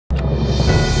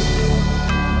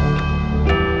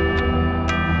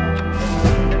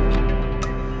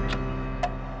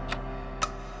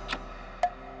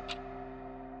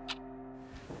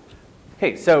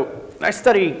Hey, so I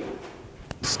study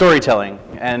storytelling,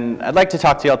 and I'd like to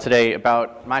talk to y'all today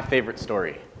about my favorite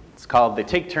story. It's called They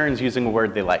Take Turns Using a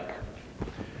Word They Like.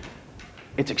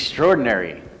 It's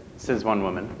extraordinary, says one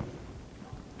woman.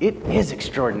 It is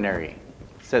extraordinary,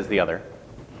 says the other.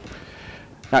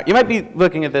 Now, you might be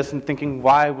looking at this and thinking,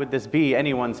 why would this be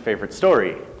anyone's favorite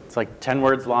story? It's like 10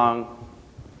 words long,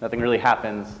 nothing really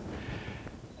happens.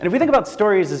 And if we think about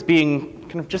stories as being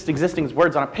kind of just existing as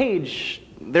words on a page,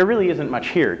 there really isn't much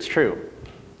here, it's true.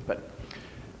 But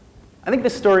I think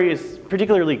this story is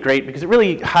particularly great because it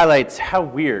really highlights how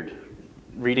weird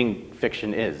reading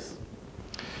fiction is.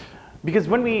 Because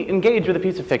when we engage with a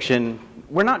piece of fiction,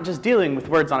 we're not just dealing with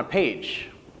words on a page.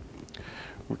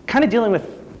 We're kind of dealing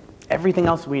with everything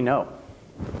else we know.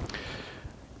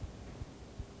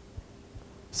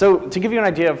 So to give you an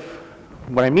idea of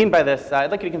what I mean by this, I'd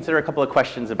like you to consider a couple of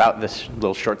questions about this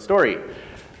little short story.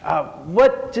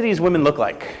 What do these women look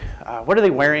like? What are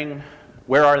they wearing?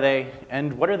 Where are they?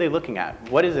 And what are they looking at?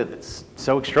 What is it that's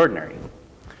so extraordinary?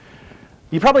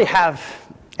 You probably have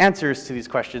answers to these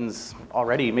questions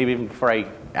already, maybe even before I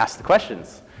ask the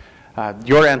questions.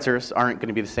 Your answers aren't going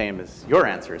to be the same as your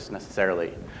answers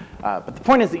necessarily. But the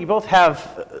point is that you both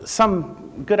have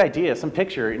some good idea, some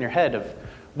picture in your head of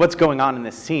what's going on in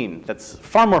this scene that's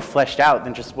far more fleshed out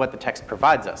than just what the text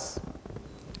provides us.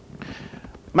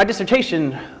 My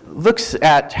dissertation looks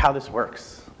at how this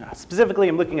works. Specifically,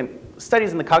 I'm looking at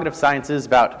studies in the cognitive sciences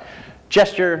about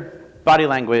gesture, body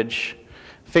language,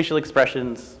 facial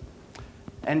expressions,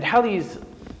 and how these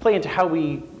play into how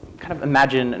we kind of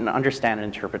imagine and understand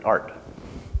and interpret art.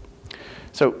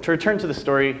 So to return to the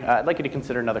story, I'd like you to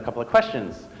consider another couple of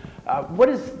questions. What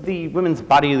is the women's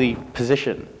bodily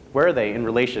position? Where are they in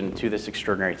relation to this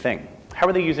extraordinary thing? How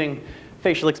are they using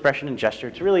facial expression and gesture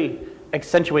to really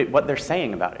accentuate what they're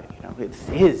saying about it? You know,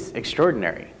 it is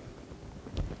extraordinary.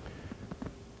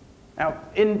 Now,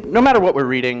 no matter what we're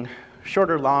reading,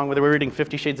 short or long, whether we're reading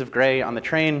 50 Shades of Grey on the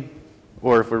train,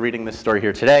 or if we're reading this story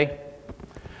here today,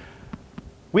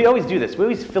 we always do this. We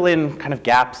always fill in kind of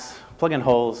gaps, plug in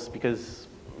holes, because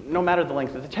no matter the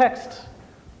length of the text,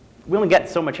 we only get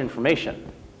so much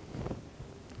information.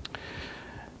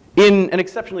 In an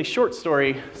exceptionally short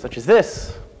story, such as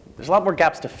this, there's a lot more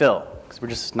gaps to fill, because we're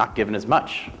just not given as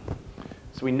much.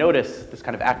 So we notice this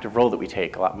kind of active role that we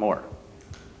take a lot more.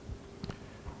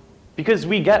 Because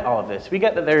we get all of this. We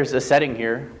get that there's a setting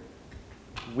here.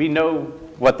 We know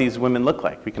what these women look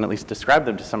like. We can at least describe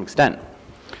them to some extent,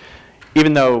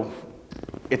 even though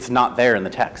it's not there in the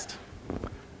text.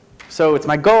 So it's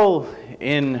my goal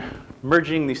in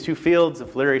merging these two fields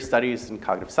of literary studies and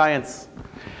cognitive science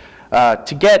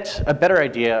to get a better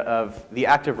idea of the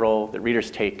active role that readers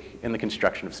take in the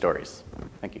construction of stories.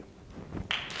 Thank you.